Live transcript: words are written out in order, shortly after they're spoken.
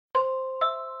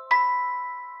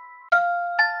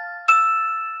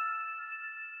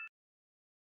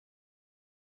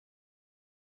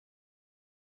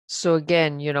So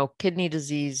again, kidney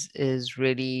disease is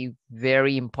really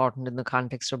very important in the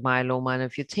context of myeloma. And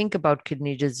if you think about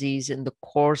kidney disease in the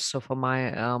course of a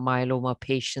myeloma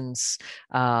patient's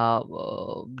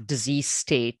disease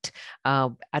state,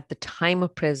 at the time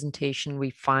of presentation, we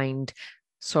find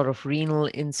sort of renal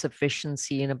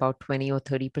insufficiency in about 20 or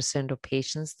 30% of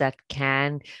patients that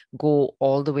can go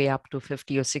all the way up to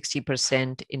 50 or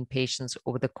 60% in patients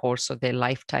over the course of their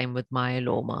lifetime with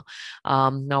myeloma.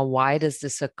 Now, why does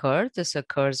this occur? This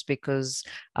occurs because,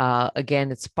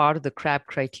 again, it's part of the CRAB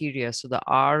criteria. So the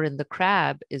R in the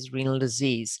CRAB is renal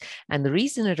disease. And the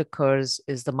reason it occurs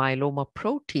is the myeloma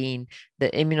protein,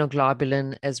 the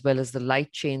immunoglobulin, as well as the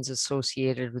light chains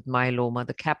associated with myeloma,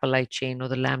 the kappa light chain or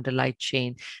the lambda light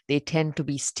chain, they tend to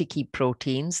be sticky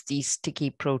proteins. These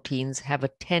sticky proteins have a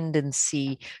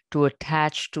tendency to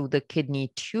attach to the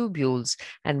kidney tubules.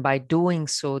 And by doing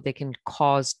so, they can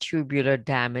cause tubular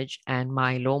damage and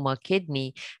myeloma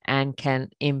kidney and can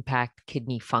impact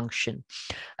kidney function.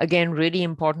 Again, really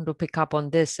important to pick up on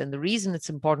this. And the reason it's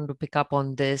important to pick up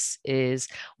on this is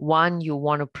one, you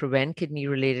want to prevent kidney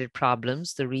related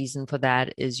problems. The reason for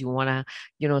that is you want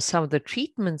to, some of the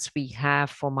treatments we have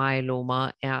for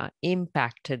myeloma are impacted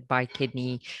by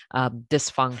kidney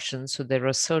dysfunction. So there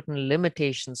are certain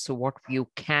limitations to what you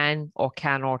can or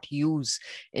cannot use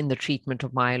in the treatment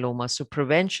of myeloma. So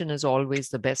prevention is always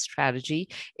the best strategy.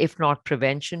 If not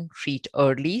prevention, treat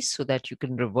early so that you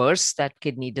can reverse that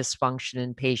kidney dysfunction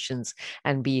in patients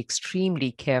and be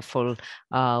extremely careful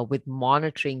with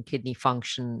monitoring kidney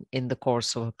function in the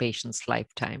course of a patient's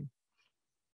lifetime.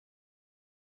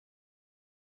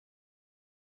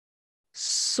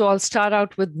 So I'll start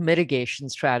out with mitigation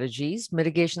strategies.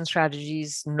 Mitigation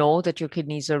strategies know that your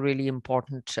kidneys are really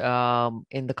important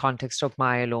in the context of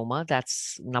myeloma.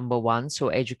 That's number one. So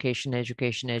education,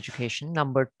 education, education.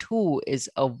 Number two is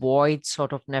avoid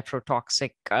sort of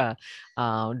nephrotoxic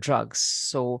drugs.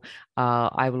 So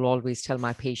I will always tell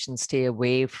my patients stay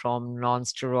away from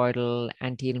non-steroidal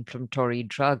anti-inflammatory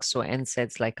drugs. So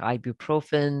NSAIDs like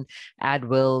ibuprofen,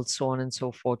 Advil, so on and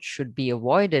so forth should be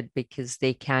avoided because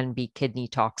they can be kidney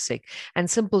toxic. And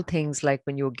simple things like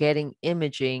when you're getting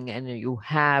imaging and you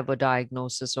have a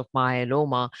diagnosis of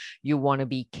myeloma, you want to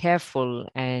be careful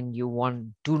and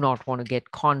do not want to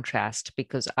get contrast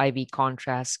because IV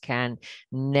contrast can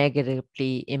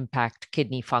negatively impact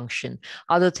kidney function.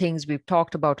 Other things we've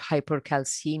talked about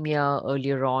hypercalcemia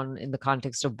earlier on in the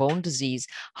context of bone disease.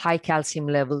 High calcium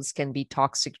levels can be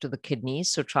toxic to the kidneys,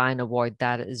 so try and avoid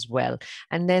that as well.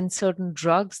 And then certain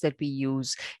drugs that we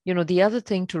use, the other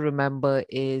thing to remember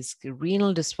is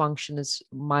renal dysfunction is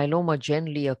myeloma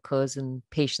generally occurs in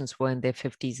patients who are in their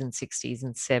 50s and 60s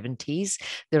and 70s.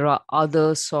 There are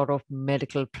other sort of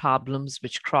medical problems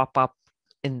which crop up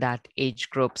in that age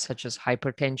group, such as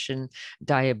hypertension,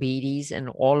 diabetes, and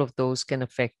all of those can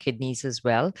affect kidneys as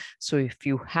well. So if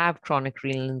you have chronic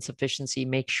renal insufficiency,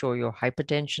 make sure your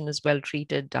hypertension is well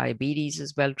treated, diabetes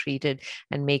is well treated,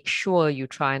 and make sure you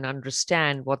try and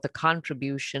understand what the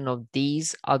contribution of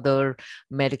these other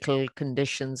medical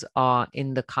conditions are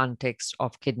in the context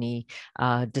of kidney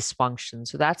dysfunction.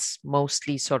 So that's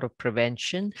mostly sort of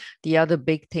prevention. The other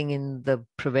big thing in the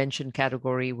prevention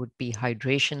category would be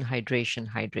hydration, hydration,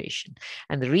 hydration.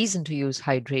 And the reason to use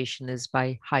hydration is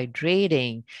by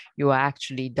hydrating, you're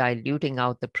actually diluting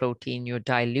out the protein, you're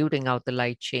diluting out the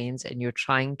light chains, and you're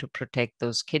trying to protect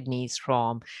those kidneys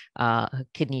from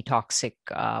kidney toxic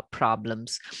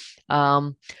problems.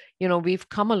 We've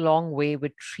come a long way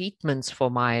with treatments for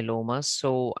myeloma.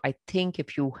 So I think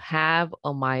if you have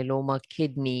a myeloma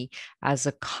kidney as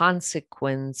a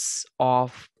consequence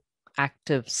of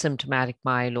active symptomatic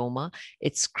myeloma,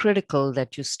 it's critical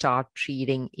that you start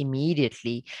treating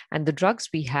immediately. And the drugs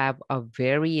we have are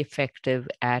very effective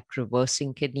at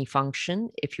reversing kidney function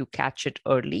if you catch it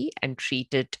early and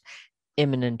treat it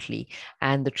imminently.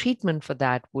 And the treatment for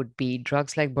that would be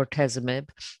drugs like bortezomib.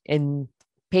 In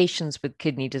patients with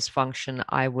kidney dysfunction,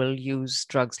 I will use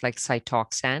drugs like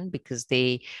Cytoxan because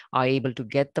they are able to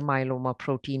get the myeloma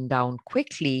protein down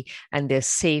quickly and they're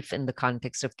safe in the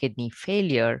context of kidney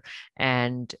failure.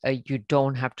 And you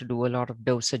don't have to do a lot of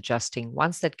dose adjusting.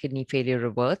 Once that kidney failure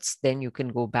reverts, then you can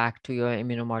go back to your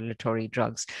immunomodulatory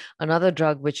drugs. Another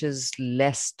drug which is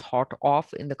less thought of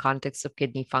in the context of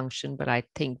kidney function, but I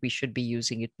think we should be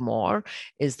using it more,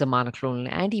 is the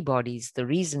monoclonal antibodies. The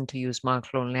reason to use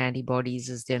monoclonal antibodies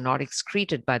is because they're not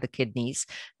excreted by the kidneys.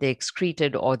 They're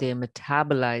excreted or they're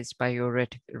metabolized by your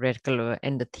reticular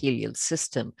endothelial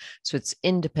system. So it's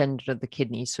independent of the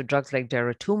kidneys. So drugs like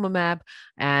daratumumab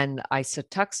and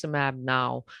isatuximab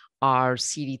now are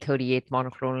CD38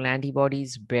 monoclonal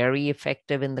antibodies, very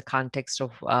effective in the context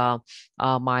of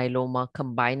myeloma.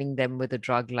 Combining them with a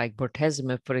drug like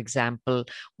bortezomib, for example,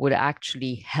 would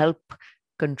actually help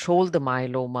control the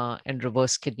myeloma and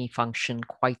reverse kidney function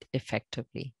quite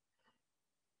effectively.